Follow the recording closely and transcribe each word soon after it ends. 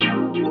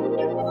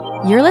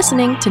You're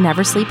listening to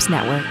Never Sleeps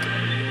Network.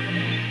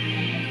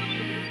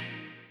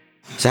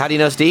 So how do you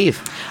know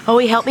Steve? Oh,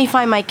 he helped me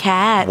find my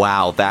cat.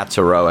 Wow, that's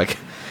heroic.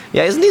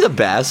 Yeah, isn't he the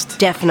best?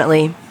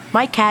 Definitely.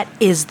 My cat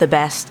is the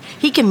best.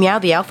 He can meow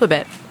the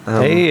alphabet.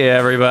 Hey,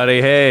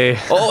 everybody. Hey.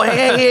 Oh,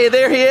 hey,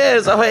 there he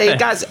is. Oh, hey,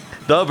 guys.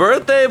 The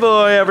birthday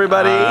boy,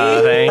 everybody.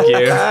 Thank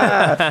you.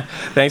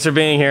 Thanks for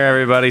being here,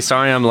 everybody.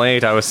 Sorry I'm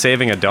late. I was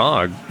saving a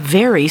dog.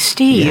 Very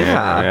Steve.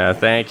 Yeah,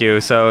 thank you.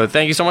 So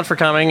thank you so much for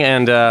coming,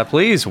 and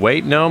please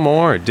wait no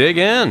more. Dig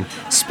in.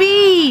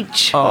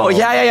 Speech. Oh,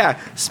 yeah.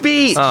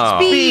 Speech. Oh.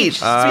 Speech.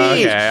 Speech.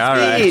 Okay, all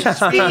right.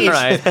 Speech. All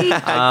right.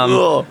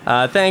 Cool.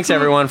 Thanks,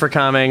 everyone, for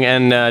coming,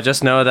 and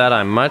just know that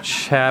I'm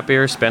much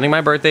happier spending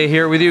my birthday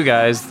here with you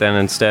guys than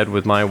instead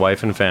with my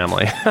wife and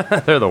family.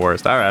 They're the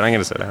worst. All right, I'm going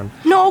to sit down.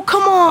 No,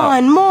 come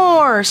on.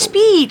 More.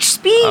 Speech.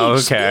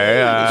 Okay.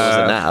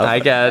 enough. I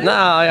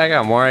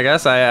got more, I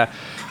guess. I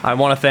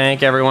want to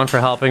thank everyone for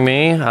helping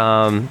me.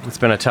 It's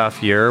been a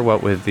tough year,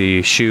 what with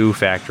the shoe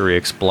factory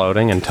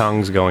exploding and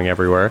tongues going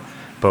everywhere,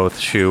 both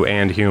shoe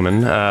and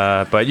human.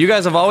 But you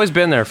guys have always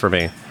been there for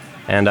me,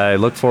 and I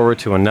look forward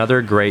to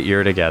another great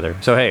year together.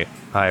 So, hey,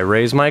 I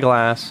raise my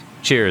glass.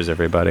 Cheers,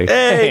 everybody.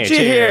 Hey,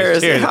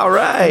 cheers. All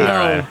right. All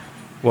right.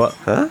 What?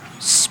 Huh?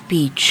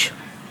 Speech.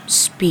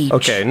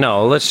 Okay,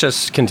 no, let's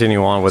just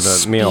continue on with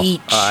the meal.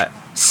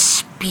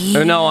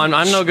 Speech. No, I'm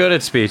no good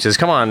at speeches.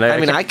 Come on. I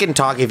mean, I can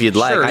talk if you'd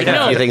like. Sure, I got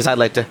yeah. a few things I'd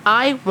like to...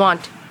 I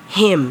want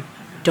him.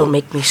 Don't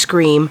make me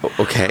scream.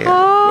 Okay. Okay.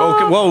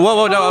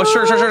 Whoa! No,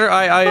 sure.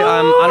 I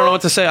don't know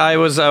what to say. I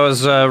was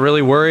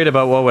really worried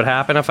about what would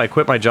happen if I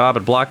quit my job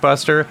at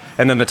Blockbuster,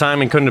 and then the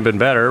timing couldn't have been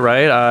better,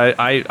 right?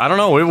 I don't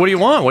know. What do you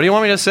want? What do you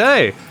want me to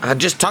say?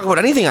 Just talk about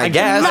anything, I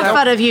guess. Enough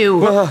out of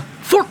you.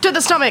 Fork to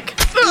the stomach.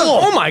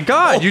 Oh my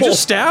God! You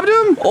just stabbed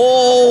him?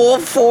 Oh,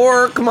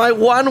 fork, my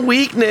one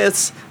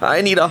weakness.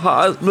 I need a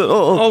hospital.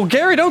 Oh,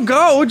 Gary, don't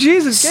go!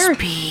 Jesus, Gary.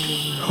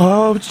 Speech.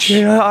 Oh,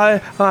 gee,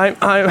 I'm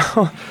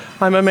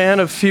a man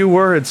of few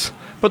words.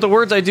 But the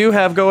words I do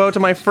have go out to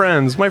my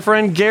friends. My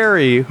friend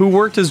Gary, who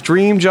worked his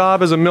dream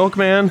job as a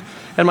milkman,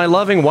 and my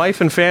loving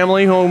wife and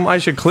family, whom I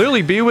should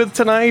clearly be with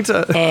tonight.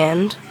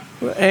 And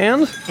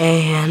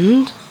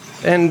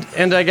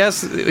I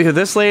guess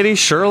this lady,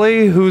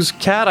 Shirley, whose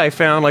cat I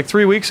found like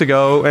 3 weeks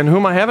ago, and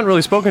whom I haven't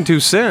really spoken to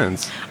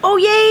since. oh,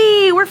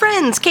 yay, we're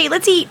friends. Kate,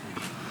 let's eat.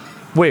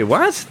 Wait,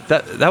 what?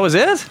 That was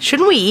it?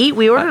 Shouldn't we eat?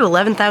 We ordered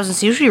 11,000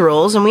 sushi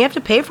rolls, and we have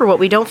to pay for what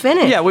we don't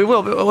finish. Yeah, we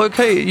will.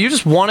 Okay, you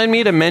just wanted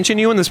me to mention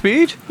you in the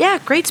speech? Yeah,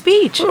 great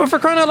speech. Oh, for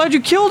crying out loud,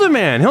 you killed a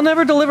man. He'll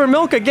never deliver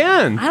milk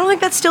again. I don't think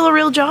that's still a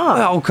real job.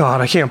 Oh,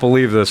 God, I can't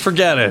believe this.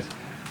 Forget it.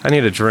 I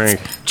need a drink.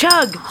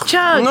 Chug.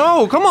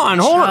 No, come on,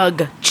 hold on.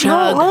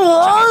 Chug.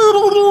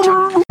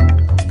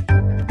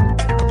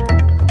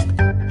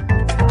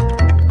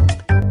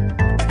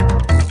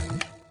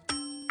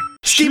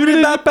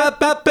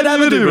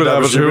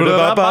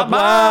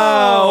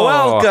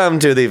 Welcome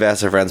to the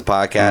Vesta Friends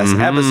Podcast,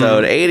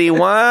 episode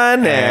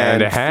 81,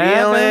 and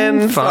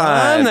having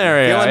fun.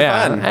 There you go. Feeling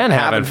Yeah. fun. And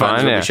having fun,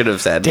 is what yeah. we should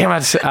have said. Damn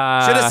it. Should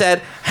have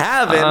said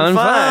having fun.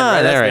 fun.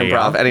 Right, There that's you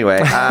improv. go. Anyway,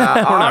 We're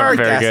our not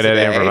very guest good at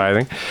today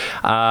improvising.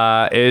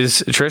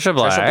 Is Trisha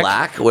Black. Trisha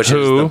Black, which is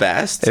who the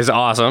best. Is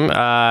awesome.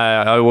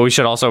 We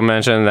should also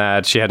mention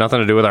that she had nothing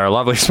to do with our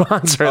lovely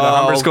sponsor, the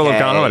Humber School of Okay,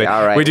 Comedy.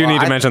 all right. We do Well,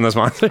 need to mention the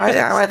sponsor.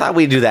 I thought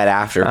we'd do that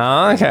after. Okay, all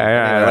right,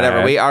 Anyway, whatever.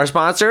 all right. We our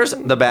sponsors,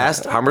 the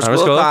best Humber Humber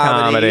School of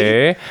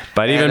Comedy.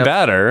 But even And,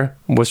 better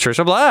was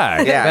Trisha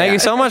Black. Yeah, Thank yeah, you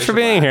so much for Trisha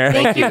being here.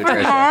 Thank you for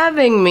Trisha.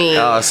 having me.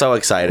 Oh, so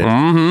excited!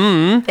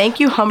 Thank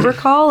you, Humber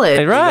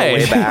College. Right.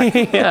 Way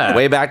back, Yeah.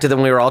 way back to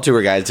when we were all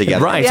tour guides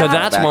together. Right, so Yeah,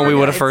 that's back when we then.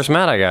 would have first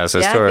met, I guess.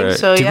 Yeah, I think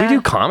so, Did we yeah.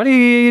 do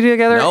comedy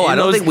together? No, in I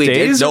don't those think we did.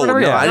 days or No,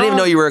 whatever? no, Yeah. I didn't even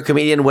know you were a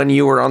comedian when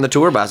you were on the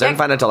tour bus. I didn't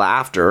find out until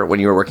after when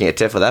you were working at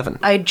TIFF with Evan.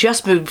 I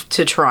just moved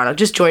to Toronto.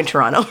 Just joined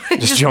Toronto.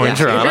 Just joined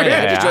Toronto.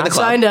 Yeah, Just joined the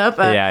club. Signed up.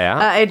 Yeah.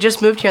 I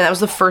just moved here, and that was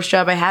the first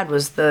job I had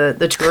was the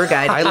tour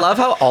guide. I love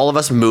how all of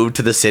us moved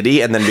to the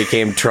city and then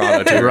became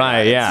Toronto tour.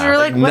 Right, So yeah. we're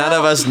like, None well,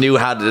 of us knew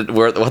how to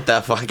what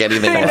the fuck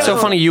anything was. It's so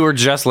funny you were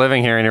just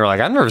living here and you were like,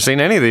 I've never seen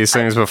any of these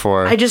things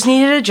before. I just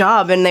needed a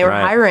job, and they were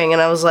Right. hiring,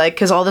 and I was like,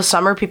 because all the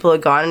summer people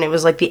had gone, and it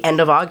was like the end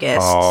of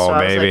August. Oh, so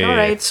I was baby. like, all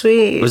right,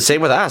 sweet. It was the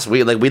same with us.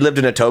 We lived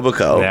in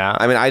Etobicoke. Yeah.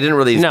 I mean, I didn't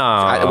really. No.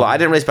 I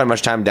didn't really spend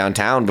much time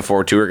downtown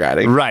before tour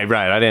guiding. Right.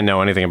 I didn't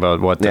know anything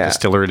about what the Yeah.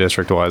 distillery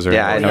district was. Or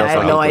Yeah, I, I had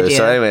no clue. idea.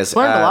 So, anyways,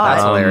 Learned a lot.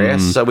 that's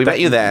hilarious. So we met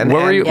you then.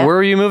 Where were and- you? Yeah. Where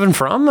were you moving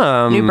from?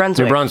 New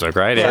Brunswick. New Brunswick,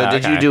 right? So Yeah.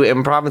 did okay. you do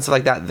improv and stuff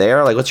like that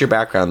there? Like, what's your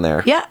background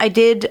there? Yeah, I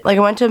did. Like,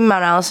 I went to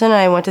Mount Allison.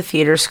 I went to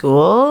theater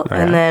school,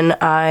 and then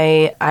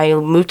I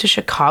moved to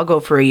Chicago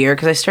for a year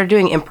because I started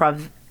doing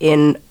improv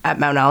at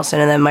Mount Allison,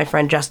 and then my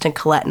friend Justin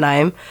Collette and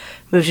I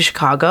moved to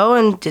Chicago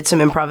and did some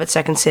improv at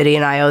Second City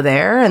and IO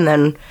there, and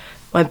then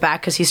went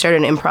back because he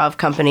started an improv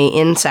company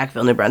in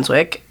Sackville, New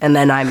Brunswick, and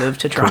then I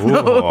moved to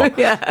Toronto. Cool.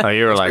 Yeah. Oh,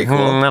 you were like, pretty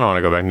cool. I don't want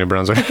to go back to New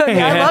Brunswick.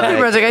 I love New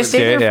Brunswick. I stayed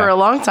Yeah, there yeah. for a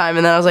long time,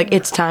 and then I was like,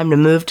 it's time to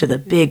move to the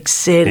big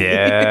city.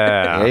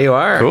 Yeah. There you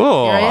are.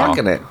 Cool. Here I am.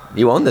 Rocking it.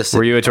 You own this.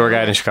 Were you a tour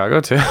guide in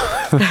Chicago too? No,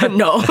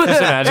 I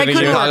imagining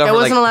couldn't you- work. I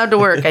wasn't allowed to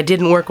work. I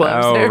didn't work while I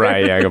was Oh, there.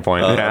 right. Yeah, good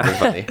point. that'd be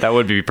funny. That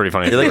would be pretty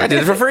funny. You're like, I did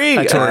it for free.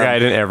 a tour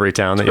guide in every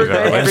town that you've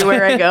ever been.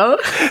 Everywhere I go,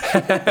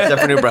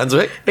 Except for New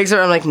Brunswick.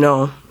 except I'm like,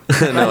 no.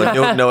 No, you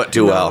don't know it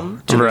too well.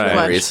 Too many Right.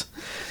 memories.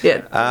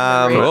 Yeah.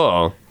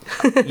 Cool.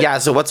 Yeah.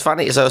 So what's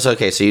funny? So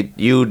okay. So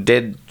you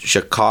did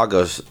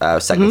Chicago's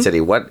Second City.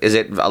 What is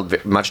it?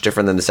 Much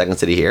different than the Second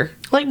City here?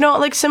 Like no,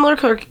 like similar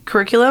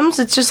curriculums.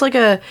 It's just like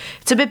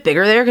it's a bit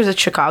bigger there because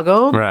it's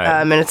Chicago, Right.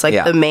 And it's like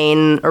Yeah. the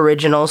main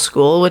original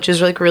school, which is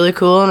like really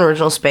cool and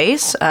original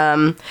space.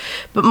 But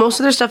most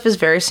of their stuff is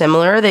very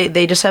similar.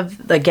 They just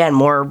have again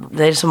more.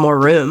 They just have more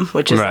room,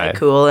 which is Right. like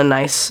cool and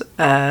nice.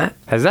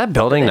 Has that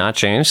building not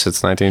changed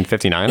since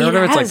 1959 or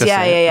whatever? It's like the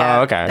yeah, same. yeah, yeah.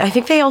 Oh, okay. I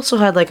think they also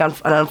had like an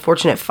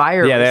unfortunate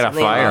fire. Yeah, they had a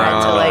recently, and fire.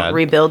 had to Oh, like bad.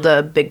 rebuild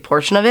a big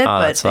portion of it. Oh,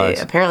 that but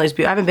sucks. apparently, it's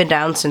I haven't been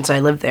down since I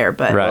lived there.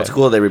 But Right. It's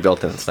cool they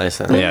rebuilt it. It's nice.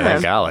 Huh? Yeah,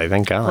 thank golly,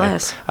 thank golly.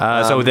 Bless.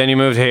 So then you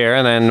moved here,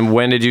 and then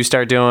when did you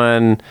start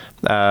doing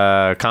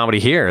comedy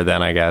here?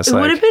 Then I guess It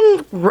would have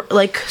been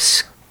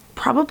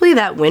probably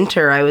that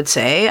winter, I would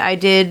say. I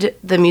did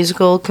the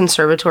musical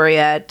conservatory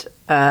at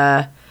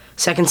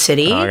Second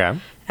City. Oh, okay.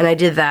 And I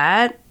did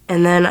that.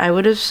 And then I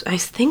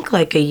think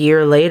like a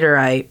year later,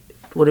 I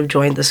would have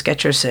joined the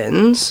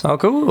Sketchersons. Oh,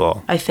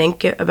 cool. I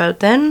think about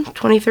then,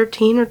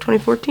 2013 or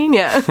 2014.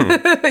 Yeah. I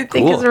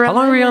think it's around How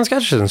long were you then. on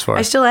Sketchersons for?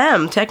 I still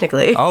am,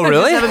 technically. Oh,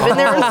 really? I just haven't been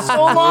there in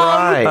so long.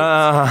 Right.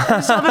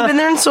 I still haven't been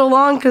there in so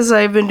long because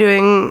I've been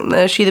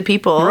doing She the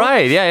People.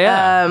 Right,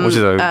 yeah. Which is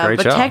a great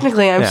but show.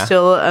 technically, I'm Yeah.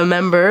 still a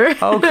member.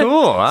 Oh,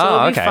 cool. So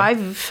Oh,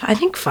 it'll be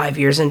okay. 5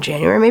 years in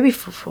January, maybe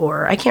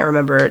 4. I can't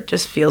remember. It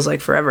just feels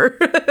like forever.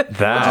 That Which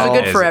is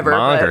a good is forever, but-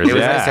 bonkers, It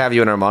was yeah. nice to have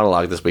you in our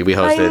monologue this week. We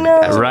hosted. I know.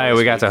 as- Right,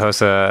 we got to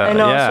host a. I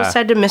know. Yeah. I'm so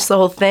sad to miss the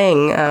whole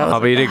thing. Oh,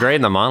 but you did great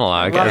in the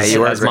monologue. Love as, it. you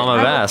were as great. Mama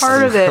I'm Vest. a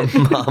part of it.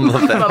 Mama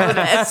Vest. Mama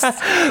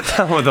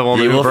Vest. With the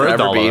woman You who will birthed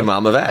forever all be of it.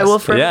 Mama Vest. I will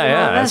forever Yeah, be yeah,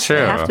 Mama that's Vest. true.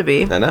 I have to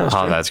be. I know.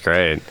 Oh, that's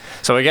great.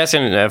 So I guess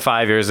in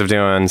 5 years of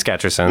doing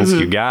Sketchersons, Mm-hmm.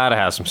 you gotta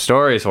have some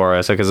stories for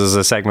us because this is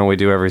a segment we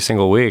do every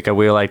single week.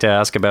 We like to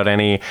ask about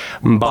any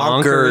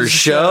bonkers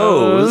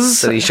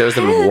shows And he shows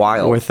them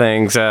wild. where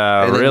things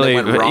Anything that really,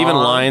 went even wrong.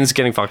 lines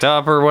getting fucked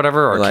up or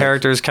whatever, or Like-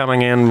 characters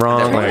coming in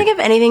wrong. I don't think of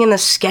anything in the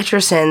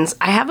Sketchersons.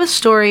 I have a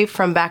story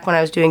from back when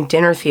I was doing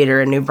dinner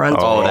theater in New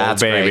Brunswick. Oh,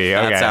 that's baby. great.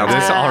 That Okay, sounds-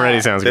 this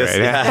already sounds This,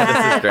 great. yeah,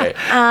 this is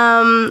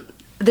great.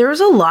 There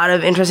was a lot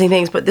of interesting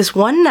things, but this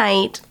one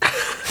night,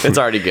 It's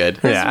already good.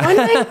 Yeah. one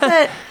night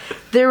that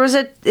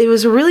it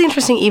was a really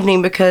interesting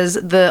evening because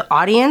the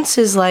audience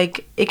is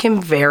like, it can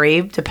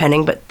vary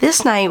depending, but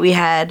this night we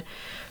had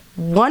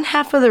one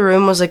half of the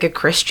room was like a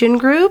Christian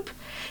group,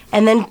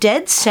 and then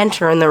dead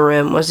center in the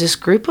room was this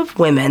group of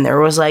women. There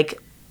was like,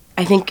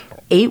 I think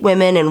 8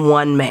 women and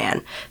 1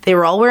 man. They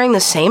were all wearing the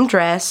same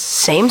dress,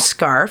 same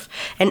scarf,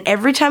 and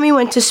every time you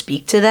went to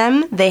speak to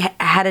them, they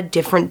had a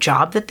different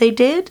job that they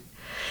did.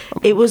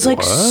 It was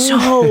like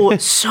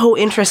so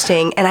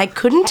interesting, and I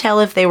couldn't tell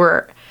if they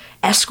were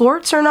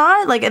escorts or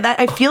not. Like that,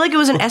 I feel like it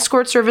was an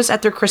escort service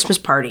at their Christmas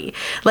party.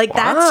 Like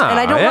that's, and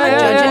I don't Yeah, want to yeah,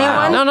 judge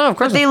yeah. anyone. No, of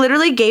course But they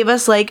literally gave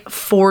us like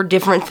 4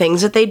 different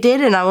things that they did,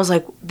 and I was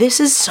like,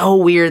 this is so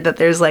weird that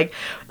there's like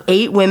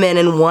 8 women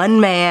and 1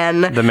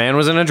 man. The man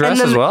was in a dress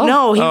And as well?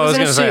 No, he Oh, was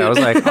in a gonna suit. say, I was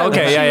like, okay,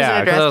 She was in yeah.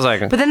 a Because I was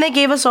dress. like, But then they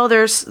gave us all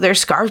their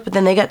scarves, but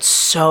then they got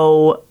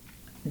so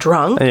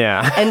drunk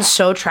Yeah. and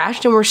so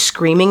trashed and were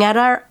screaming at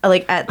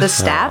at the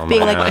staff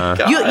being like,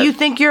 you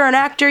think you're an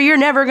actor, you're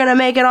never gonna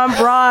make it on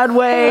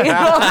Broadway and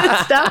all this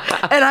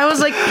stuff. And I was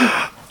like,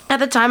 at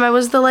the time I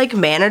was the like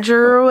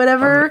manager or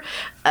whatever,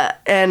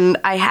 and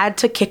I had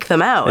to kick them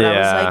out. I Yeah.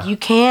 was like, you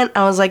can't.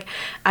 I was like,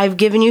 I've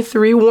given you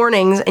 3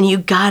 warnings and you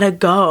gotta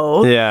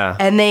go. Yeah.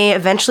 And they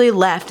eventually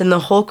left, and the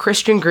whole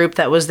Christian group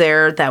that was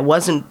there that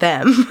wasn't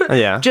them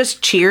Yeah.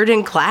 just cheered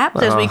and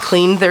clapped as we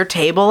cleaned their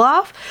table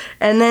off.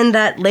 And then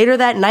later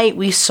that night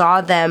we saw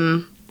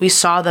them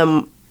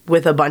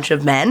with a bunch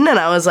of men, and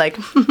I was like,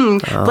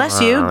 bless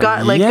you,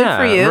 God, like, yeah,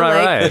 good for you.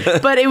 right,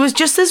 like, but it was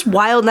just this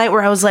wild night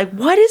where I was like,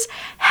 what is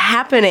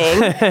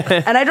happening?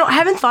 And I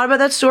haven't thought about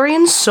that story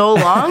in so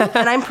long,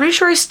 and I'm pretty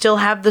sure I still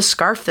have the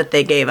scarf that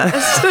they gave us.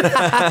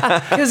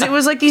 Because it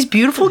was like these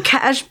beautiful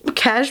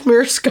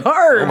cashmere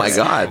scarves. Oh my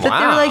God. That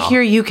they were like,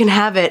 here, you can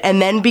have it,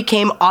 and then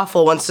became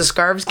awful once the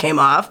scarves came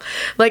off.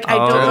 Like, I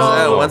don't Turns out,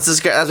 know. once the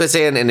scar, that's what I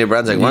say in New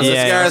Brunswick. Once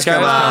yeah, the scars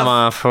come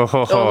off,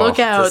 Oh, look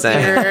out! the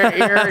same.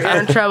 You're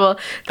in trouble.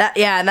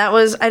 And that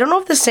was, I don't know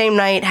if the same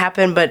night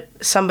happened, but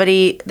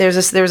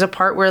there's a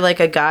part where like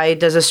a guy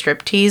does a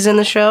striptease in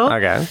the show.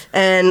 Okay.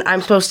 And I'm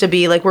supposed to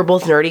be like, we're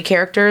both nerdy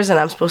characters and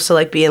I'm supposed to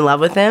like be in love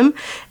with him.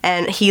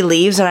 And he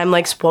leaves and I'm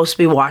like supposed to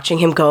be watching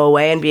him go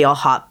away and be all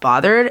hot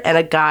bothered. And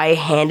a guy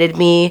handed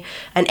me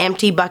an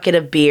empty bucket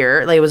of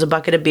beer. Like it was a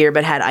bucket of beer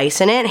but had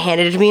ice in it,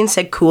 handed it to me and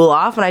said cool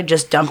off, and I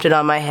just dumped it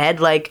on my head.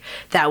 Like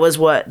that was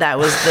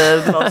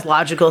the most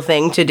logical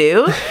thing to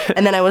do.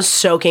 And then I was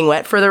soaking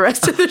wet for the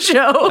rest of the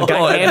show.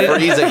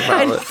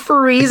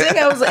 Freezing.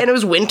 And it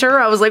was winter.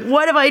 I was like,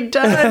 what have I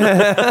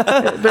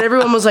done? But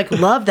everyone was like,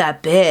 love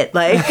that bit.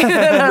 Like,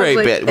 Great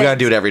like, bit. We gotta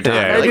do it every time.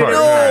 Yeah, Like, of course.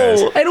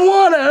 no, I don't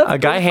wanna. A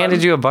guy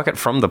handed you a bucket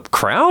from the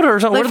crowd or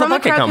something? Like Where did the from the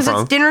bucket crowd come because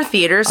from? it's dinner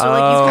theater, so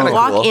like you Kinda can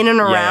walk cool. in and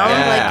around,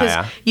 Yeah, like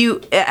yeah. because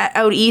you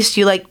out east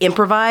you like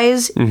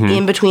improvise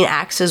in between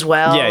acts as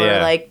well, Yeah, yeah.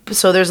 or like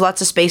so there's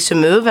lots of space to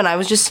move. And I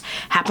was just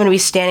happened to be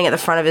standing at the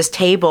front of his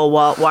table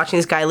while watching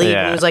this guy leave, Yeah.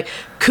 and he was like,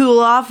 "Cool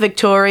off,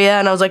 Victoria,"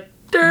 and I was like,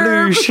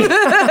 "Derp."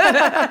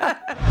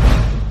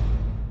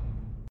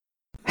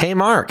 Hey,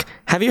 Mark,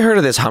 have you heard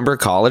of this Humber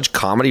College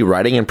comedy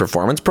writing and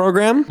performance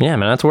program? Yeah,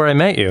 man, that's where I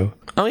met you.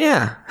 Oh,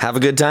 yeah. Have a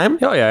good time?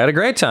 Oh, yeah, I had a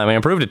great time. I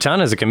improved a ton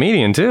as a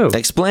comedian, too.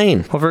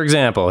 Explain. Well, for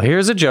example,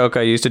 here's a joke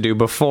I used to do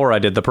before I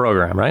did the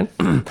program, right?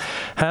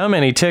 How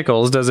many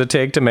tickles does it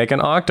take to make an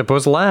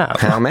octopus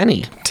laugh? How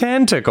many?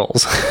 10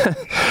 tickles.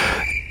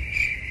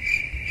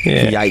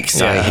 Yeah.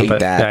 Yikes, I hate but,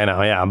 that. I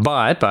know, yeah.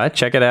 But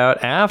check it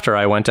out after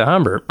I went to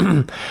Humber.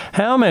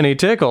 How many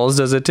tickles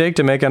does it take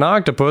to make an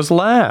octopus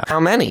laugh? How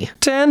many?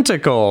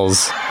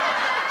 Tentacles.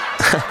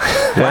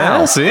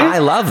 Wow. see? I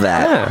love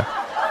that. Yeah.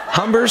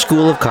 Humber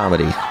School of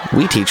Comedy.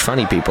 We teach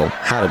funny people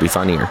how to be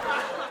funnier.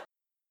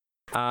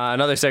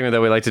 Another segment that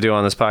we like to do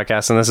on this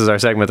podcast, and this is our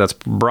segment that's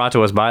brought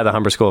to us by the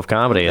Humber School of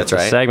Comedy. That's It's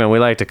right. a segment we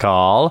like to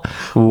call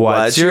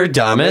What's Your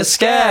Dumbest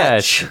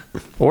Sketch?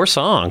 Or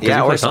song. 'cause Yeah,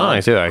 we or play song.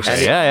 songs too, actually.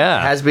 And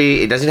Yeah.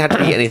 It doesn't have to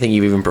be anything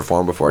you've even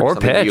performed before. Or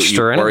Something pitched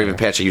or or anything. even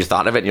pitched. You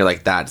thought of it and you're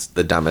like, that's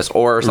the dumbest.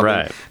 Or something.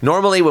 Right.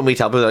 Normally when we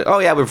tell people, like, oh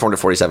yeah, we performed it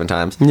 47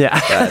 times.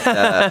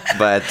 Yeah.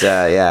 But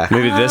yeah.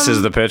 Maybe this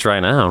is the pitch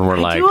right now, and we're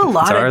like, I do a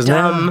lot it's of ours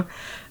now. dumb.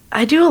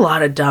 I do a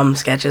lot of dumb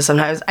sketches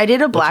sometimes. I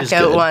did a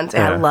blackout good. once.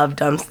 And I Yeah. love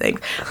dumb things.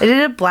 I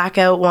did a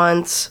blackout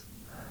once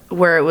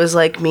where it was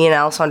like me and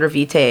Alessandra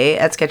Vitae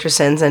at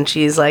Sketchersons, and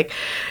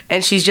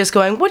she's just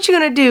going, "What you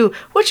gonna do?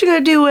 What you gonna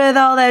do with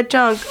all that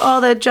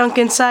junk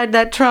inside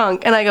that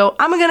trunk?" And I go,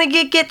 "I'm gonna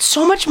get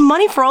so much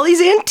money for all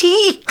these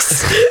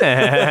antiques."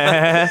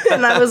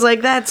 And I was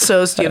like, "That's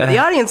so stupid." The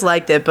audience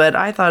liked it, but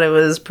I thought it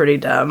was pretty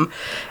dumb.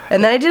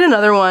 And then I did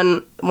another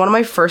one. One of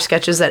my first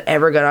sketches that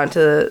ever got onto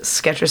the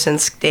Sketchersons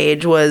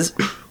stage was,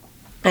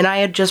 and I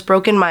had just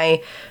sprained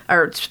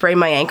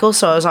my ankle,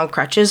 so I was on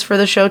crutches for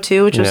the show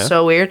too, which was Yeah.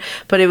 so weird.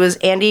 But it was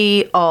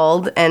Andy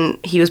Ald, and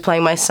he was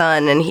playing my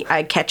son, and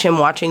I catch him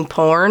watching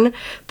porn,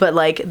 but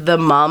like the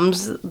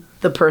mom's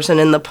the person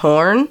in the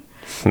porn.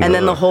 And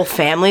then the whole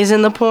family's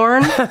in the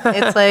porn.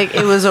 It's like,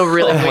 it was a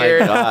really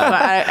weird. God.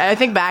 I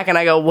think back and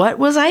I go, what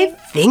was I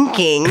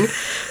thinking?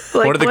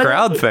 Like, What did the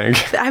crowd think?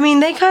 I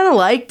mean, they kind of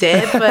liked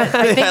it, but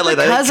I think Yeah, like,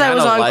 they because I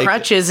was kinda on liked it.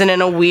 crutches and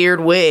in a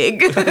weird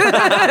wig.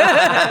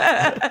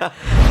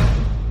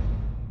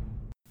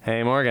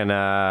 Hey, Morgan.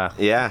 Yeah.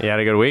 You had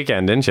a good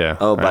weekend, didn't you?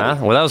 Oh, buddy.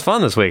 Well, that was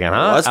fun this weekend,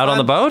 huh? It was Out on fun.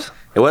 the boat?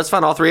 It was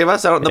fun. All three of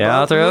us out on the boat. Yeah,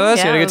 all three of us.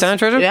 You had a it good time, was-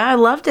 Treasure? Yeah, I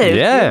loved it.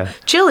 Yeah.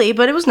 Chilly,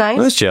 but it was nice.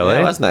 It was chilly.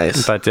 Yeah, it was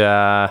nice. But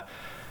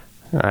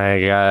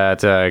I got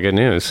good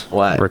news.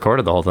 What?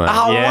 Recorded the whole thing.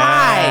 Oh, yeah,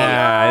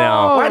 why? I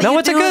know. Why do no, you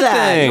it's a do good that?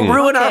 thing. You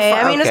ruined our Okay,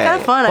 fun. I mean, it's Okay. kind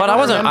of fun. But I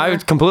wasn't. I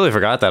remember. completely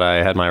forgot that I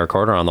had my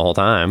recorder on the whole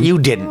time. You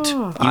didn't.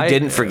 You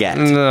didn't forget.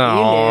 No,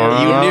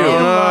 You knew. You knew.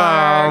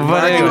 No,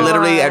 but Mark, you it-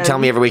 literally tell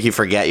me every week you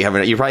forget. You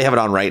haven't. You probably have it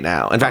on right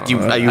now. In fact, you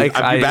better. 'cause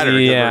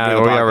yeah, we're doing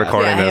a we are podcast.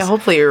 recording. Yeah, this.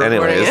 hopefully you're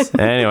recording Anyways. it.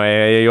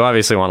 Anyway, you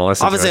obviously want to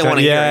listen. Obviously to it. I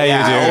wanna hear it. Yeah, Yeah,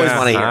 you do. I always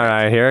wanna hear it. All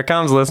right, here it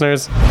comes,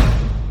 listeners.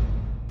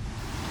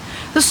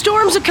 The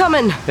storms are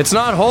coming. It's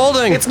not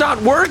holding. It's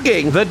not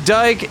working. The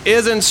dike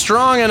isn't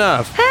strong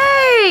enough.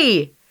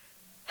 Hey!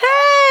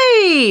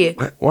 Hey!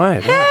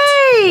 What?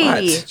 Hey!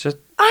 What? Just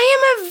I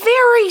am a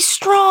very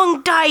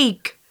strong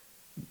dyke.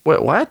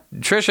 what?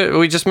 Trisha,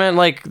 we just meant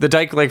like the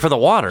dike, like for the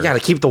water. Yeah, to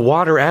keep the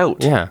water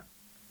out. Yeah.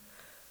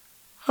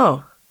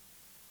 Oh.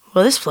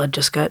 Well, this flood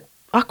just got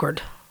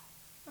awkward.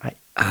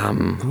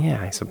 Yeah,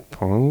 I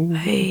suppose.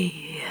 I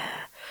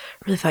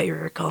really thought you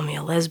were calling me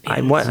a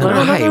lesbian. What? So-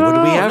 Why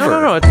would we ever?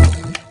 No.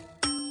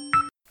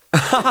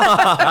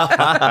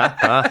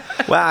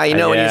 Wow, you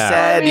know when you Yeah.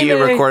 said I mean,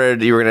 you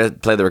recorded, you were gonna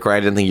play the record. I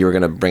didn't think you were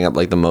gonna bring up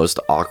like the most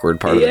awkward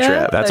part of the Yeah.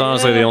 trip. That's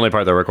honestly the only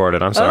part that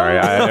recorded. I'm sorry.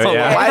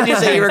 Yeah. Why did you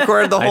say you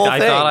recorded the whole I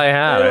thing? thought I had.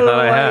 I I don't thought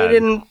know I why had. you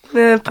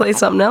didn't play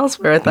something else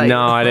where I thought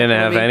No, you I didn't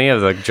have maybe. any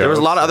of the jokes. There was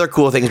a lot of other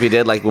cool things we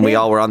did, like when we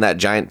all were on that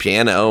giant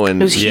piano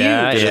and It was huge.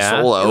 Yeah, did a yeah.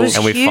 solo. It was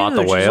And we huge. fought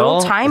the It was whale.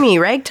 Old timey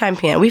ragtime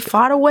piano. We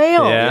fought a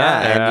whale. Yeah.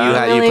 yeah,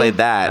 and you Really? played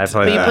that. I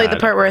played But you played the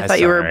part where I thought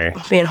you were Sorry.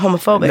 being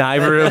homophobic. No, I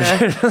but, really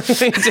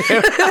do.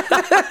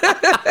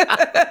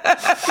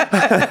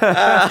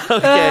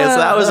 Okay, so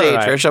that was a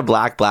Alright. Trisha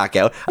Black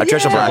blackout. A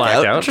Trisha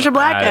blackout. Trisha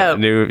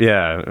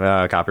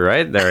Blackout.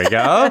 Copyright. There we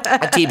go. A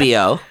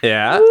TBO.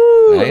 Yeah.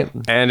 Right?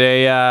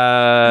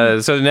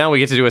 And so now we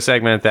get to do a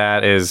segment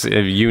that is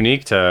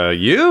unique to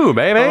you,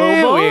 baby.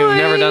 Oh, boy. We've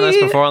never done this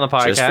before on the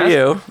podcast. Just for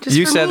you. Just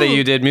You for said that me.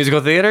 you did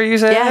musical theater, you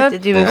said? Yeah, I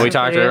did do musical We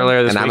talked theater.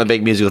 earlier this And week. I'm a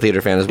big musical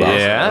theater fan as well.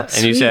 Yeah, so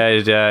and you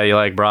Sweet. said you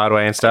like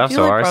Broadway and stuff, do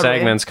so like our Broadway.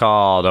 segment's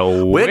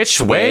called Which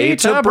Way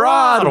to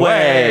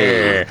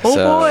Broadway? Broadway? Oh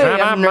So- boy,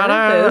 I'm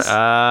nervous.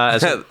 Uh,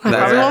 That's- I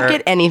probably won't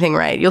get anything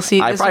right. You'll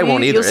see. I you'll probably see me-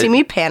 won't either. You'll see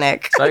me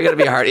panic. So you're gonna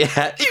be hard.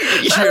 Yeah,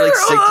 you're like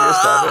sick to your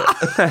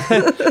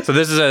stomach. so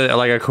this is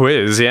like a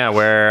quiz, yeah,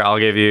 where I'll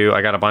give you.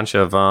 I got a bunch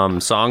of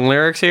song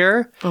lyrics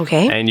here,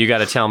 Okay. and you got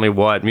to tell me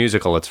what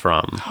musical it's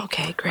from.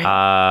 Okay, great.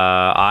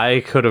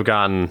 I could have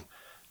gotten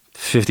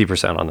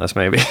 50% on this,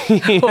 maybe.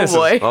 oh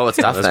boy. Oh, it's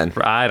tough then.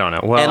 I don't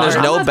know. Well, And there's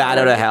I- no Bat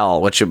Out of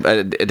Hell, which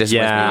disappoints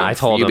Yeah, me. I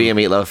told you him. being a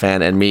Meatloaf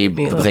fan and me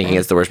Meatloaf thinking fan.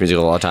 it's the worst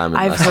musical of all time.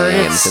 I've That's heard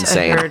it's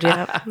insane. I've heard,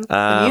 yeah.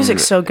 The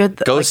music's so good.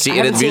 Go like, see I it.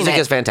 haven't The seen music it.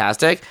 is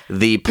fantastic.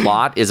 The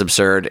plot is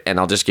absurd, and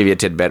I'll just give you a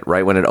tidbit.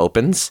 Right when it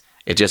opens,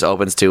 it just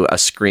opens to a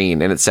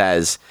screen, and it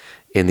says,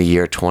 "In the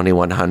year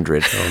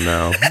 2100, Oh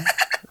no.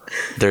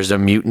 there's a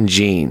mutant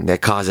gene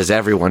that causes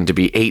everyone to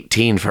be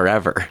 18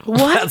 forever."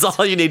 What? That's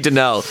all you need to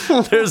know.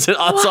 That's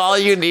all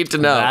you need to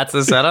know. That's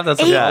the setup. That's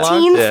the 18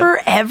 dialogue? Yeah.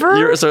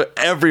 forever? So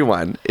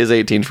everyone is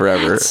 18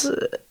 forever.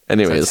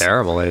 Anyways,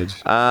 Terrible age.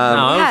 no, it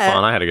was yeah.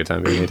 fun. I had a good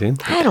time being 18.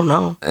 I don't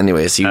know.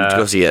 anyways, you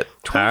go see it.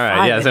 All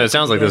right, yeah. So it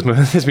sounds like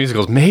this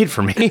musical's made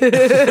for me.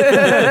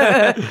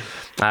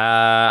 All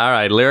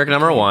right, lyric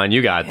number 1.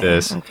 You got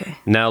this. okay.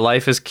 Now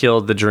life has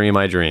killed the dream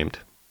I dreamed.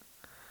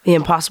 The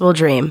Impossible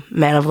Dream,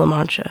 Man of La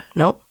Mancha.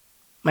 Nope.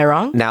 Am I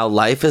wrong? Now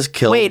life has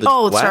killed. Wait,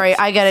 what? sorry.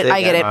 I get it. Say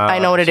I get again. it. I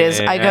know what it is.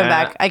 I yeah. come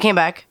back. I came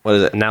back. What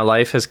is it? Mm. Now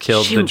life has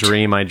killed the Shoot.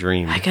 dream I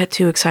dreamed. I got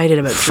too excited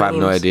about dreams. I have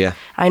no idea.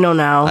 I know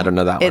now. I don't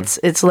know that one.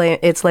 It's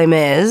Les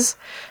Mis.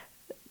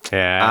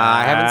 Yeah,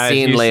 I haven't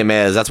seen you, Les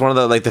Mis. That's one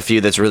of the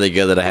few that's really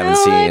good that I haven't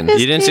No, seen. Life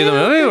is You didn't see the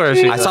movie, or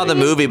she? I saw the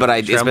movie, but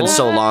it's been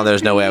so long.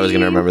 There's no way I was going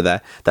to remember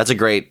that. That's a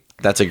great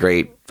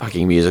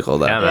fucking musical,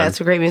 though. Yeah, man. Yeah,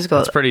 it's a great musical.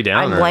 It's pretty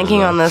downer, I'm blanking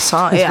though. on the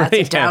song. Yeah, it's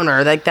pretty a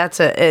downer. Like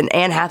that's an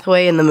Anne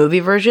Hathaway in the movie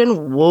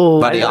version.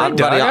 Whoa. Buddy, I on, like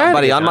that.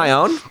 buddy, on my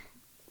own.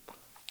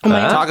 Oh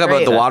my God, Talk about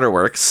great. the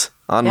waterworks.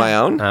 On my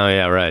own. Oh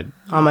yeah, right.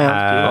 On my own.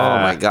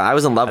 Oh my god, I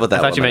was in love with that.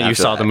 I thought you woman meant you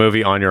after saw that. the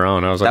movie on your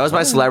own. I was like, That was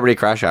my celebrity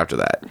crush after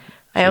that.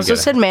 I also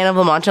gotta- said Man of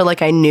La Mancha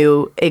like I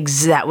knew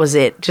that was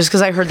it. Just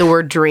because I heard the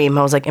word dream,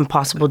 I was like,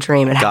 impossible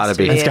dream. It Gotta has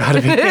be. to be. It's it.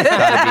 gotta be. It's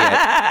gotta be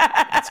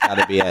it. It's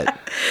gotta be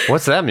it.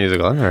 What's that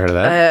musical? I've never heard of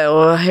that.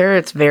 Well, here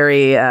it's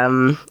very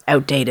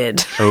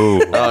outdated. Oh,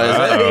 is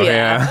it?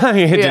 yeah.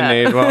 It didn't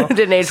age well.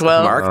 Didn't age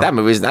well. Mark, that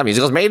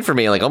musical's made for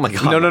me. Like, oh my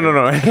god. No.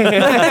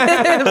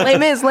 Les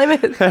Mis.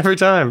 Every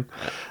time.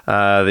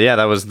 Yeah,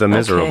 that was The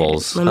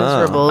Miserables. Okay, Les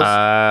Miserables.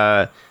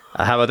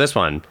 How about this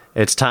one?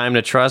 It's time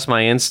to trust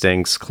my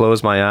instincts,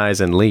 close my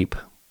eyes, and leap.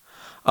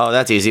 Oh,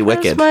 that's easy. That's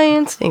Wicked. my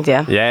instinct,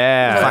 yeah.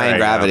 Yeah. Defying there you go.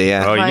 Gravity,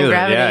 yeah. Oh, you Defying knew that.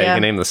 Gravity, Yeah, you yeah.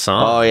 can name the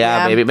song. Oh yeah,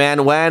 Yeah. baby,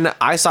 man. When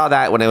I saw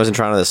that when I was in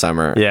Toronto this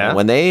summer, Yeah. and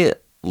when they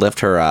lift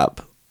her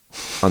up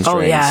on strings, Oh,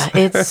 yeah.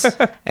 It's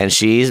and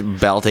she's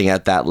belting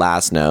at that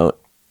last note,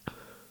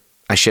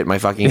 I shit my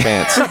fucking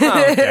pants.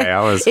 Okay,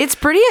 I was. it's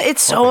pretty.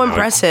 It's so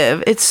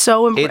impressive. It's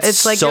so impressive.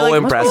 It's like so you're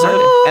like, impressive,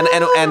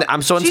 "Whoa, and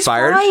I'm so she's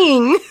inspired.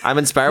 flying." I'm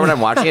inspired when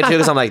I'm watching it too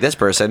because I'm like, this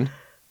person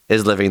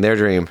is living their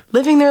dream.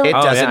 Living their It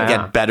life. doesn't yeah.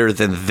 get better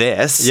than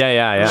this.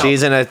 Yeah.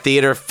 She's in a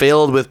theater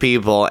filled with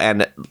people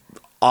and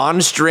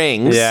on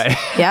strings. Yeah.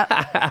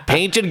 Yeah.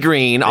 Painted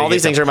green. All get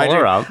these to things are my pull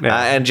her dream. up,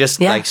 yeah. And just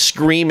Yeah. like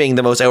screaming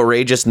the most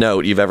outrageous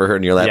note you've ever heard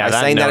in your life. Yeah, I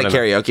that sang that note at of-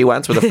 karaoke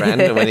once with a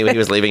friend when he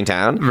was leaving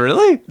town.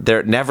 Really?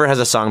 There never has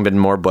a song been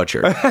more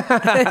butchered. We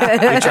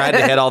tried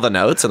to hit all the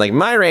notes, and like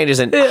my range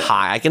isn't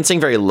high. I can sing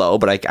very low,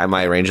 but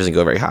my range doesn't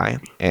go very high.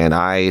 And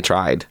I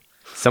tried.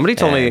 Somebody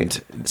told me.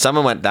 And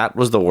someone went, "That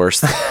was the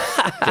worst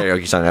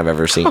karaoke song I've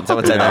ever seen."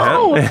 Someone said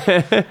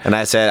that, and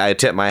I said, "I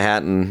tipped my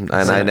hat, and I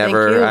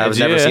you. was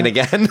Did never you? seen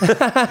again."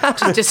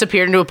 Just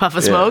disappeared into a puff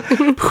of smoke.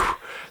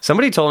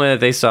 Somebody told me that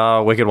they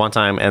saw Wicked one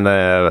time and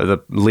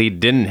the lead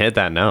didn't hit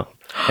that note.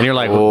 And you're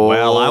like,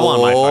 well, I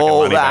want my fucking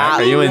money back.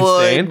 Are you That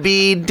insane? would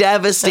be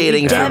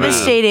devastating for me.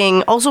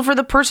 Devastating. Also for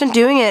the person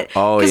doing it.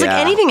 Oh, Because yeah.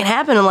 like anything can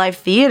happen in live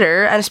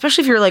theater, and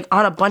especially if you're like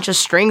on a bunch of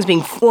strings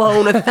being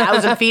flown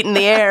 1,000 feet in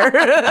the air.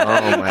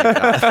 Oh my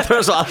god!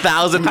 There's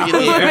 1,000 feet in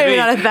the air. Maybe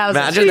not 1,000.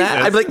 Imagine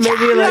that. I'd be like,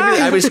 maybe like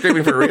I'd be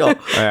screaming for real.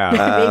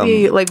 Yeah.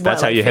 Maybe like what,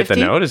 That's how like you hit the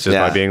 50? note, is just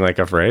Yeah. by being like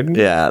afraid.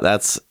 Yeah,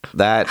 that's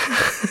that.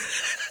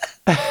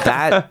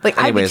 That Like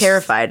I'd be anyways.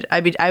 terrified. I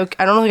don't think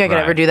I could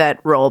Right. ever do that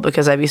role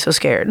because I'd be so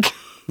scared.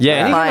 Yeah,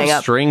 any kind Flying of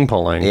up. string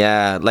pulling.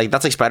 Yeah, like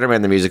that's like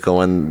Spider-Man the musical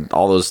when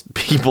all those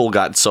people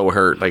got so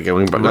hurt. Like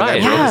one guy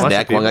Right, broke yeah. his Bunch of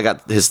neck, one guy people.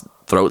 got his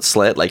throat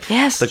slit. Like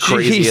Yes. the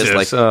craziest.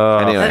 Jesus, Like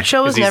anyway, That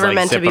show was 'Cause he's, never like,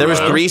 meant to be. sipping there was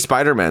around. 3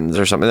 Spider-Mans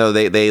or something. No,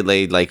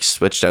 they like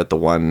switched out the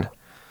one.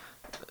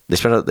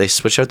 They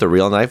switched out the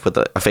real knife with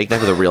a fake knife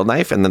with a real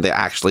knife, and then they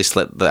actually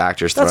slit the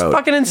actor's That's throat.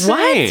 fucking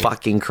insane.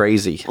 Fucking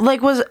crazy.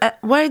 Like,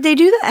 why did they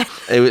do that?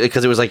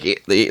 Because it was like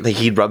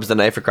he rubs the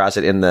knife across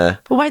it in the.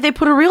 But why'd they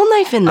put a real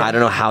knife in there? I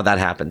don't know how that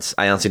happens.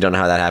 I honestly don't know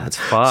how that happens.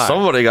 Fuck.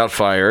 Somebody got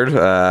fired.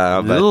 But,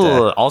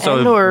 Ugh. Also,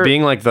 And/or-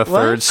 being like the what?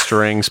 third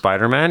string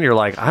Spider-Man, you're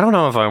like, I don't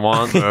know if I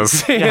want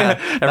this. yeah,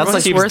 everyone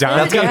like keeps worth dying.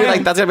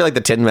 it. That's gonna be like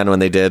the Tin Man when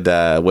they did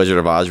Wizard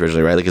of Oz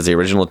originally, right? Because the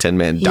original Tin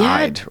Man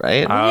died, right? He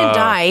didn't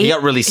die. He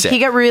got really sick. He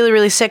got really,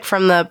 really sick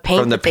from the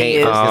paint. From the that they paint.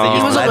 used. Because they He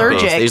used was lead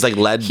allergic. Based. They used like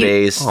lead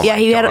based. Yeah,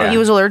 he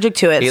was allergic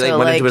to it. He like so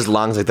went like, into his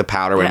lungs like the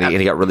powder, Yeah. and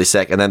he got really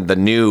sick. And then the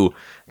new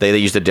they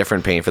used a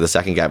different paint for the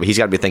second guy, but he's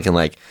got to be thinking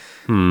like,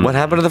 what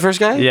happened to the first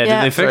guy? Yeah,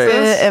 did they fix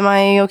this? Am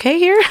I okay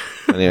here?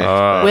 Anyway,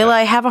 Will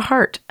I have a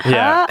heart?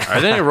 Yeah.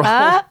 Are they roll?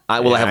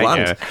 will I have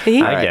lungs?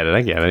 I get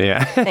it.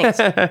 Yeah. Thanks.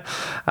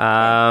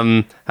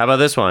 How about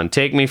this one?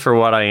 Take me for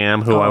what I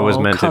am, who I was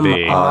meant to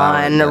be. Come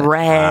on,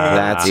 Ren.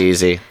 That's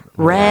easy.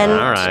 Ren.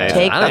 All right.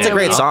 Take That's a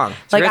great song.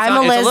 Like, great I'm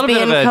song. a It's a little bit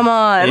lesbian. of a- Come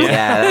on.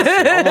 Yeah,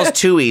 that's almost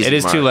too easy. It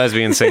is Mark. two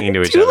lesbians singing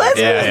to each other.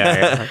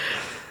 lesbians.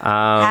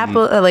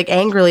 Yeah. Like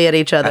angrily at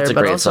each other, That's a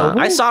but great also song.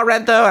 I saw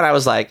Red though, and I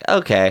was like,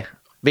 okay,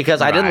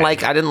 because I didn't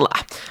Right. like.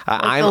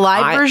 the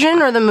live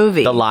version or the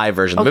movie? The live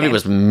version. The Okay. movie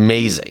was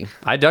amazing.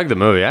 I dug the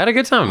movie. I had a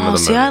good time with the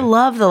movie. See, I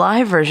love the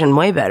live version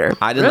way better.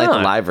 I didn't like Really?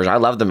 the live version. I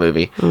love the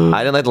movie.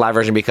 I didn't like the live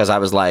version because I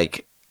was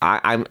like,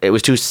 it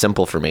was too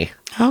simple for me.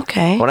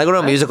 Okay. When I go to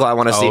a musical, I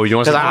want to see. you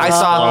wanna see I people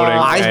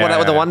saw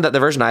exploding. the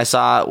version I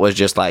saw was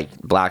just like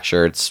black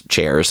shirts,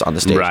 chairs on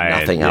the stage, Right.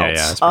 nothing Yeah, else.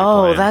 yeah, it's pretty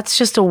Oh, bland. that's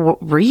just a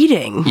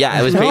reading. Yeah,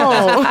 it was.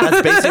 No.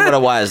 That's basically what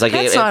it was. Like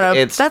That's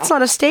it's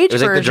not a stage It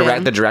was like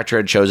version. the director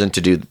had chosen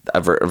to do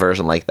a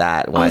version like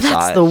that when Oh, I saw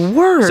that's it. the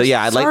worst. So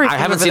yeah, Sorry I for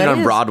haven't whoever seen it that on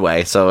is.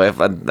 Broadway. So if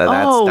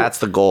that's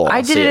the goal. I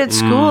I'll did see it at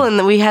school,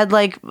 and we had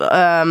like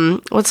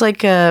what's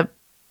like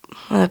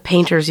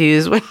painters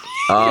use when you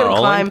go to rolling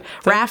climb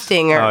things?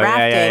 rafting or Oh,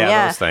 rafting.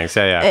 yeah, those things.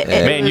 Yeah.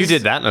 Man, you was-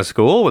 did that in a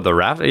school with the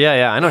raft?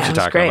 Yeah, I know what it you're was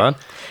talking great. about.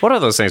 What are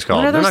those things called?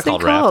 What are They're those not things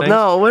called called? raftings.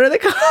 No, what are they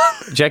called?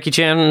 Jackie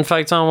Chan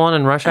fights on one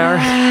in Rush Hour?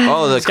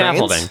 Oh, the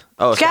Scaffolding. cranes?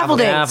 Oh,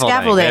 Scaffolding.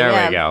 There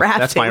yeah, we go. rafting.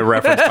 That's my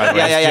reference, by the way.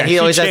 Yeah. He Jackie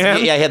always Chan.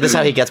 has. Yeah, this is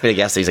how he gets me to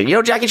guess things.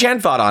 Like, Jackie Chan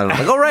fought on. I'm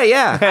like, oh right,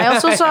 yeah. I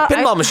also saw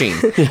Pinball machine.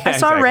 I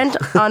saw Rent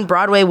on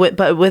Broadway with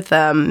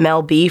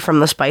Mel B from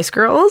the Spice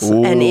Girls,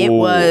 and it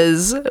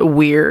was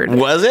weird.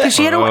 Was it? 'Cause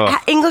she had Oh. an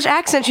English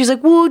accent. She's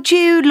like, "Would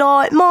you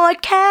like my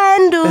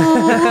candle?"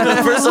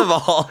 First of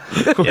all,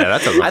 Yeah,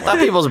 that's a I thought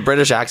people's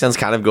British accents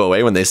kind of go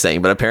away when they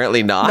sing, but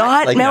apparently not.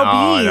 Not Like, Mel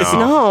no, B's. no.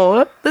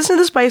 No. Listen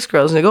to the Spice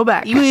Girls and go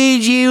back.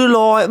 Would you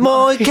like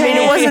my candle? I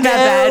mean, it wasn't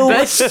that bad,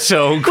 but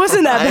so it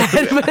wasn't that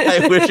bad. But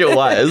I wish it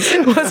was.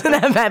 it wasn't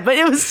that bad, but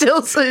it was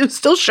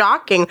still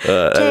shocking.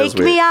 that is Take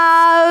me weird.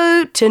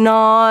 out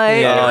tonight.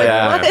 Yeah, Oh Like,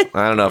 yeah. what?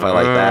 I don't know if I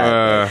like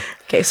that.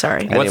 Okay,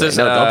 sorry. What's Anyway, this,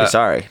 No, don't uh, be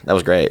sorry. That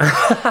was great.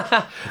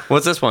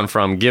 What's this one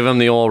from? Give him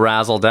the old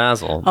razzle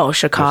dazzle. Oh,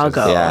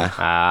 Chicago. Yeah.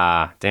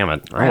 Ah, damn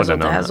it. I would have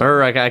known. Razzle-dazzle.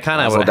 Or I kind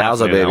of Razzle would have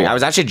dazzle, baby. I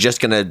was actually just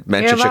gonna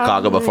mention Yeah,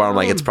 Chicago before. I'm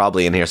like, yeah. it's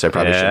probably in here, so I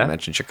probably Yeah. should have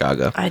mentioned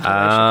Chicago. I do like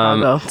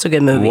Chicago. It's a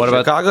good movie. what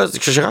about-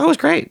 Chicago's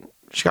great.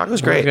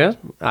 Chicago's great. Good.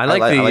 I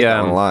like I the like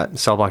that one a lot.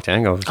 Cell Block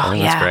Tango. Oh,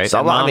 yeah. That's great.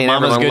 Cell Block- I mean,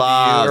 Mama's everyone Good to You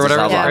loves or whatever.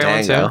 Cell Block Great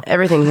one, Tango. too.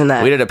 Everything's in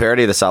that. We did a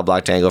parody of the Cell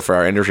Block Tango for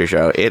our industry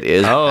show. It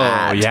is Oh,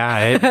 bad. yeah.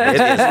 It It is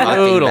fucking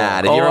brutal.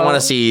 bad. If you ever want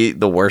to see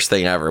the worst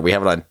thing ever, we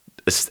have it on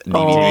DVD.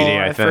 DVD,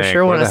 I I for think.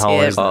 sure Where wanna the hell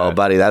see is it. that? Oh,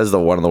 buddy, that is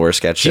one of the worst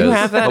sketch shows. you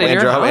have that hope in your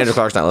Andrew, hope house? Andrew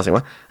Clark's not listening.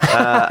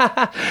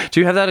 What? Do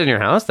you have that in your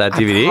house, that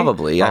DVD?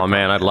 probably. Oh,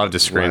 man, I'd love to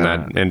screen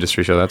that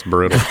industry show. That's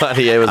brutal.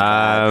 Buddy, it was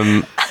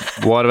bad.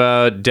 What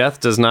about Death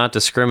Does Not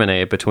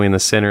Discriminate Between the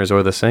Sinners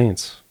or the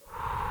Saints?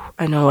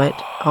 I know it.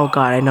 Oh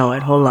God, I know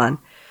it. Hold on.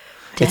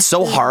 It's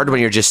so hard when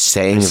you're just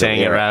saying Saying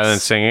the it rather than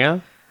lyrics. singing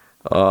it?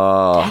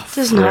 Death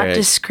does not frick.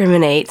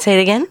 discriminate. Say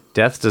it again.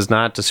 Death does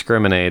not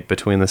discriminate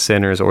between the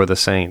sinners or the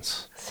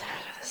saints.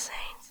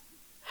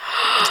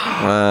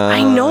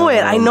 I know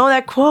it. I know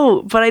that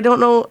quote, but I don't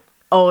know.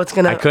 Oh, it's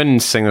gonna. I couldn't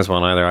sing this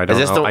one either. I don't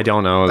know. I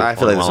don't know. I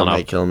feel like this well one enough.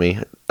 might kill me.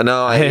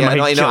 No, I, It yeah, might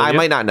no, I know. kill I you.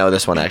 might not know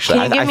this one actually.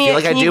 Can you give I me feel a,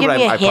 like I can you do, give but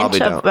me a I probably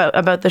hint don't.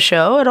 about the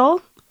show at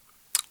all?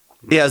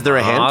 Yeah, is there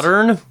a hint?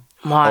 Modern?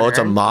 Modern. Oh, it's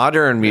a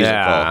modern musical.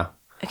 Yeah.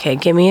 Okay,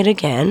 give me it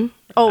again.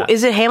 Oh,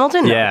 is it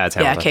Hamilton? No. Yeah, it's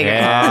Hamilton. Yeah, okay, good.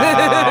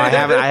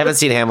 Yeah. I haven't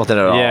seen Hamilton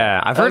at all.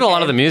 Yeah, I've heard a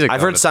lot of the music. I've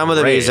though. heard It's some of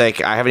the great.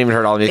 music. I haven't even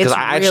heard all the music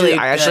because It's really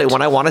I actually, good.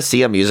 when I want to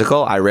see a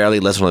musical, I rarely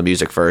listen to the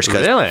music first.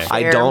 Cause Really?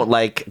 I Fair. don't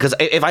like because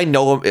if I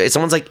know if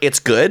someone's like it's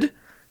good,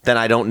 then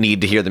I don't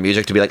need to hear the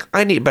music to be like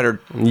I need better.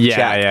 Yeah,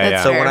 check. yeah,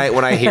 That's So fair.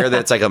 when I hear that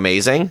it's like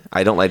amazing,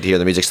 I don't like to hear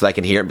the music so that I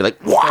can hear it and be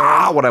like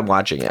wow when I'm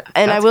watching it.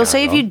 And I That's will kinda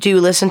say, if cool. you do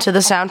listen to the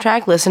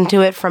soundtrack, listen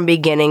to it from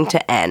beginning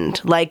to end.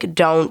 Like,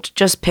 don't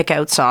just pick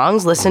out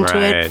songs. Listen to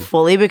Right. it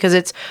fully because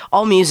it's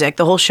all music.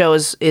 The whole show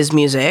is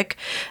music,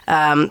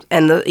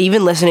 and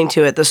even listening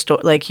to it,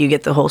 like you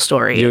get the whole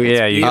story. You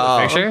get the Oh.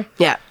 picture?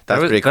 Yeah.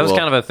 pretty cool. That was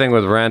kind of a thing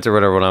with Rent or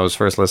whatever when I was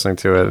first listening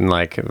to it in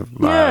like Same with,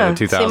 like,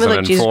 Jesus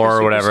 2004 or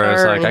Christ whatever.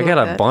 It's Superstar or like I anything get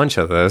like a that. bunch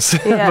of this,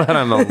 Yeah. but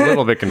I'm a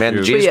little bit Man,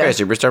 confused. Jesus Yeah. Christ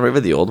Superstar movie,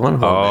 the old one.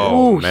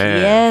 Oh Ooh,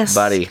 man, yes.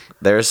 buddy,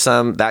 there's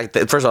some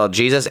first of all,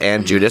 Jesus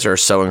and Judas are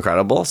so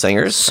incredible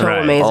singers. So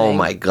Right. amazing. Oh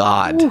my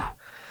god!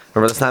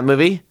 Remember this that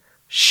movie?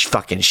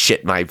 Fucking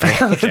shit my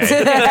pants.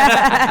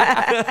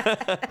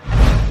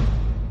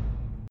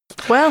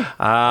 Well,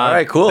 All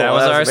right, cool. That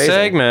was Well, our amazing.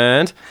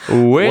 segment.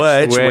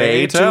 Which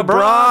way to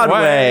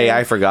Broadway?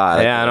 I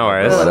forgot. Yeah, no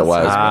worries. What it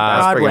was. but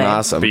that's freaking Broadway.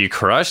 awesome. But you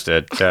crushed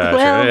it.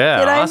 Well, yeah,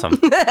 did I? awesome.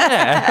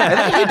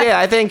 I think you did.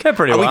 I think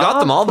pretty we well. got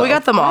them all. Though. we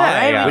got them all, Yeah,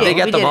 right? yeah. We did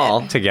get them it.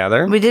 all.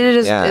 Together. We did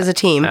it Yeah. as a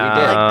team. We did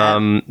like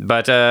that.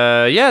 But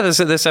yeah,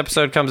 this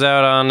episode comes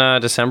out on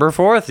December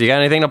 4th. You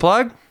got anything to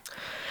plug?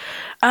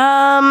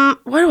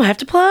 What do I have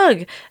to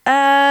plug?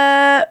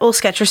 Well,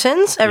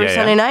 Sketchersons every Yeah, yeah.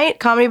 Sunday night,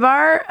 Comedy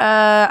Bar.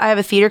 I have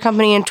a theater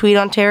company in Tweed,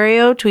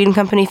 Ontario, Tweed and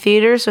Company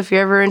Theater. So if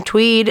you're ever in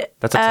Tweed,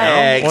 That's a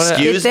town? What-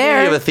 Excuse It's me, you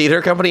there. have a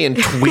theater company in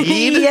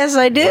Tweed? yes,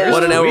 I do.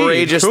 What an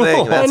outrageous Cool.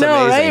 thing. That's I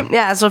know, amazing. right?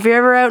 Yeah. So if you're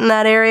ever out in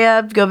that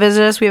area, go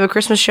visit us. We have a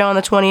Christmas show on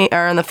the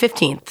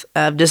 15th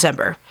of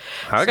December.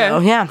 Okay. So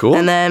yeah, Cool.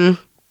 And then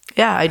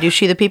yeah, I do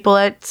She the People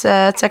at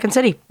Second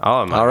City.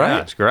 Oh my All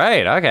right. gosh,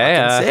 great. Okay.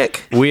 Fucking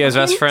sick. We as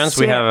best friends,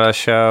 we Sick. have a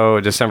show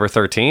December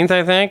 13th,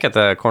 I think, at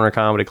the Corner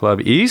Comedy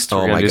Club East. Oh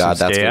We're gonna my do some God,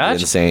 that's gonna be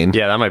sketch. insane.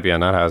 Yeah, that might be a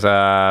nut house.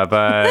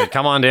 But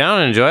come on down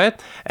and enjoy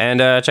it.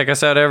 And check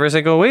us out every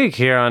single week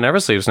here on Never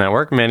Sleeps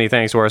Network. Many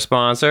thanks to our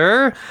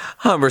sponsor.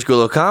 Humber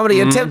School of Comedy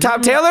and Tip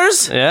Top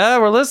Tailors. Yeah,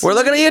 we're listening. We're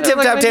looking at you, Tip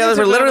Top Tailors.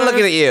 We're literally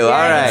looking at you. All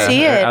I right. can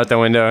see it. Out the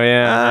window,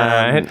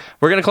 yeah. All right.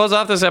 We're going to close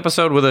off this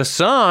episode with a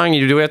song.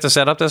 Do we have to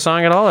set up this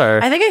song at all? Or?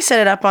 I think I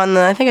set it up on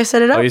the. I think I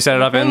set it up. Oh, you set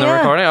it up in the Yeah.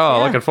 recording? Oh,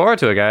 Yeah. looking forward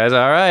to it, guys.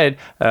 All right.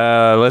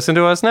 Listen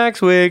to us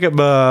next week.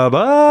 Bye-bye.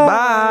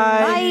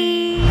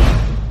 Bye.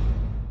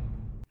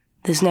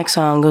 This next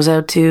song goes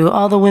out to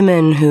all the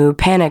women who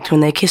panicked when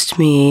they kissed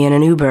me in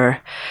an Uber,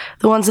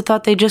 the ones that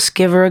thought they'd just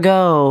give her a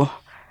go,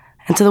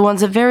 and to the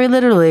ones that very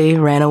literally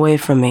ran away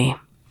from me.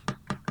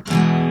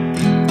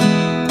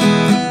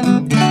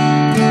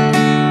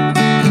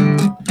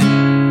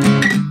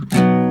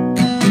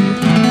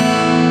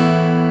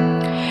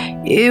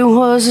 It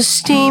was a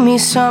steamy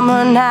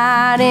summer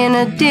night in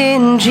a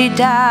dingy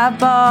dive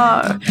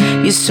bar.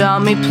 You saw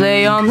me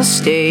play on the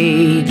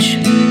stage.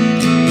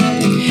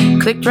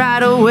 Clicked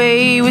right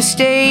away, we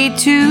stayed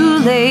too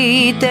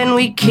late. Then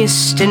we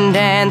kissed and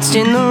danced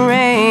in the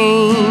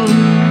rain.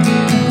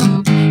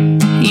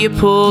 You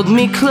pulled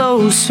me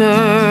closer.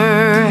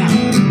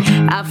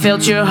 I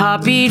felt your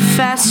heartbeat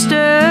faster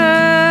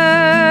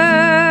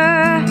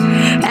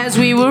as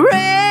we were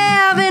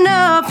revving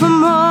up for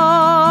more.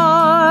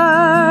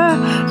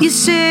 You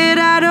said,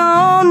 I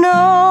don't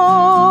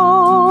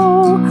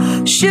know,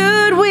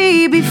 should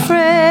we be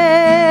friends?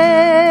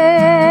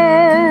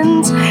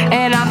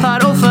 And I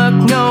thought, oh fuck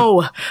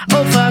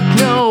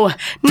no,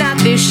 not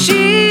this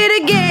shit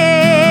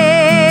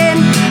again.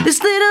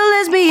 This little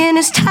lesbian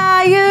is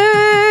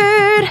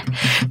tired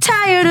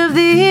of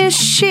this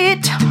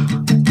shit.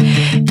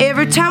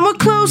 Every time we're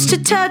close to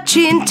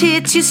touching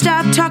tits, you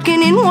start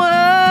talking in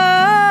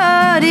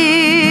what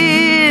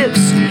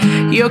ifs.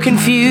 You're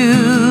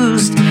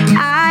confused,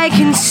 I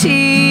can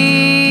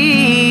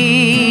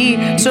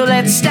see. So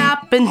let's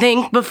stop and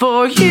think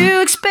before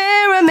you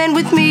experiment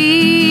with me.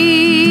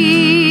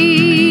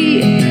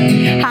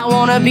 I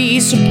wanna be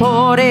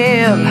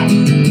supportive,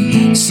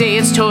 say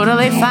it's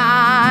totally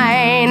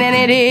fine, and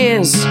it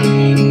is.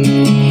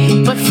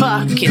 But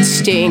fuck, it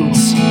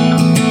stings.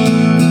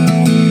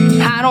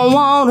 I don't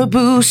wanna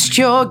boost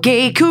your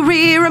gay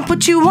career and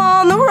put you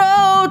on the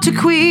road to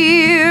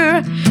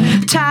queer.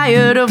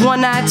 Tired of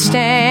one night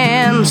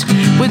stands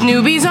with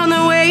newbies on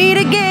the way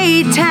to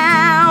gay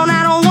town.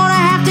 I don't wanna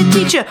have to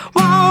teach you,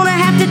 wanna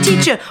have to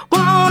teach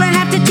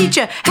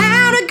you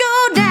how to go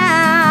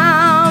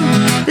down.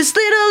 This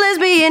little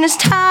lesbian is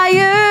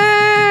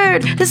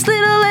tired. This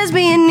little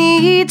lesbian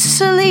needs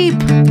sleep.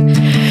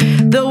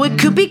 Though it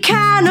could be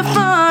kind of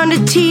fun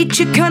to teach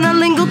you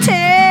cunnilingus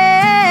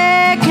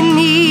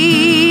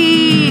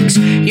techniques.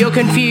 You're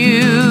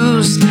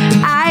confused,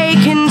 I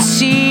can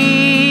see.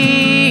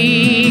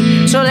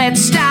 So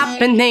let's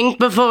stop and think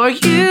before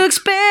you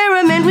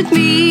experiment with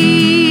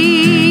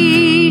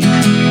me.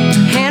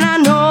 And I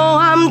know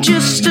I'm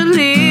just a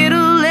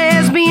little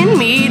lesbian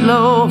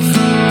meatloaf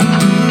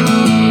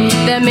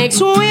that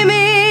makes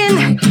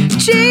women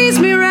chase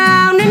me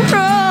round in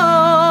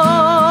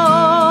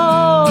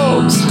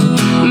robes.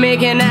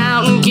 Making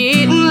out and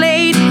getting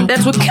laid,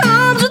 that's what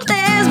comes with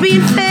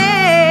lesbian fame.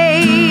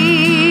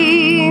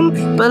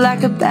 But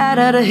like a bat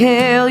out of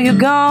hell, you're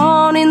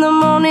gone in the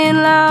morning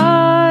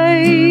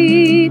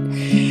light.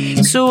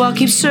 So I'll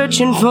keep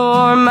searching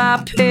for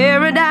my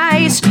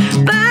paradise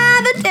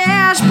by the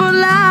dashboard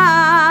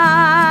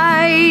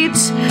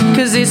lights.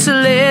 Cause this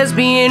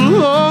lesbian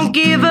won't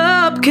give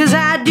up, cause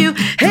I do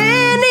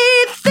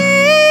anything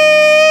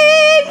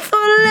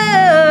for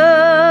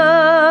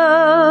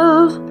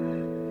love.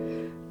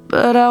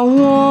 But I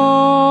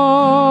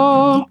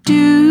won't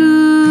do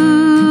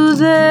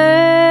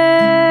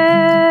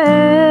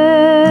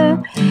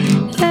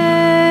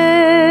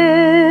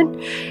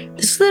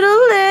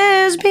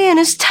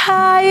is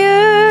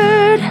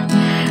tired,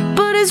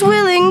 but is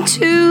willing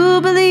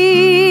to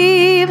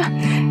believe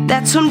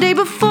that someday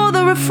before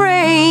the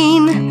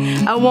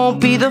refrain, I won't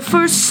be the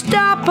first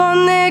stop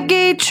on their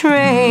gay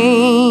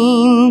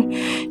train.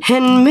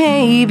 And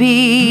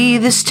maybe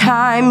this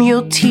time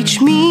you'll teach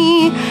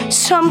me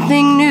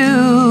something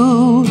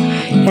new,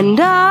 and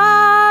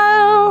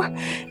I'll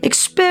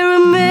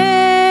experiment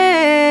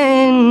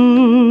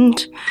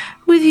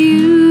with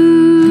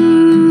you.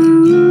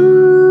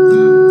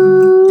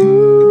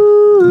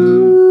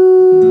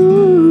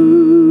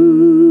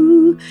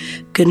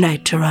 Good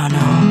night, Toronto.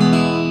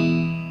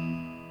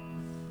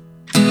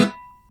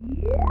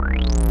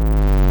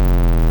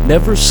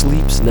 Never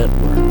Sleeps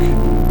Network.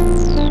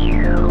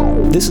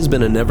 This has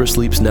been a Never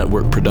Sleeps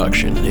Network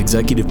production,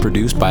 executive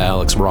produced by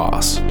Alex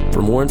Ross.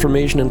 For more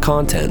information and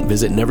content,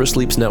 visit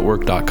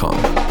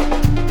neversleepsnetwork.com.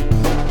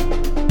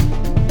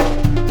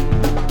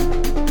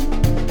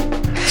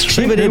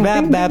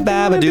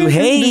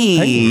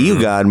 Hey, you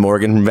got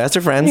Morgan from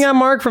Vesta Friends. You got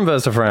Mark from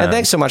Vesta Friends. And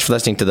thanks so much for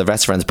listening to the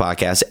Vesta Friends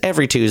podcast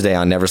every Tuesday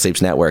on Never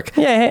Sleeps Network.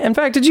 Yeah, hey, in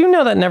fact, did you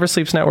know that Never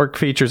Sleeps Network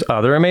features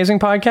other amazing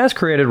podcasts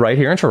created right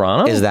here in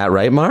Toronto? Is that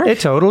right, Mark? It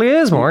totally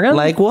is, Morgan.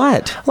 Like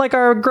what? Like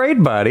our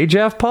great buddy,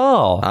 Jeff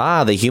Paul.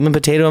 Ah, the human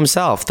potato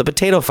himself, the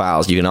Potato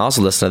Files. You can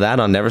also listen to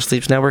that on Never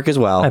Sleeps Network as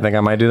well. I think I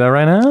might do that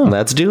right now.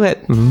 Let's do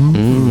it.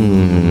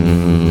 Mm.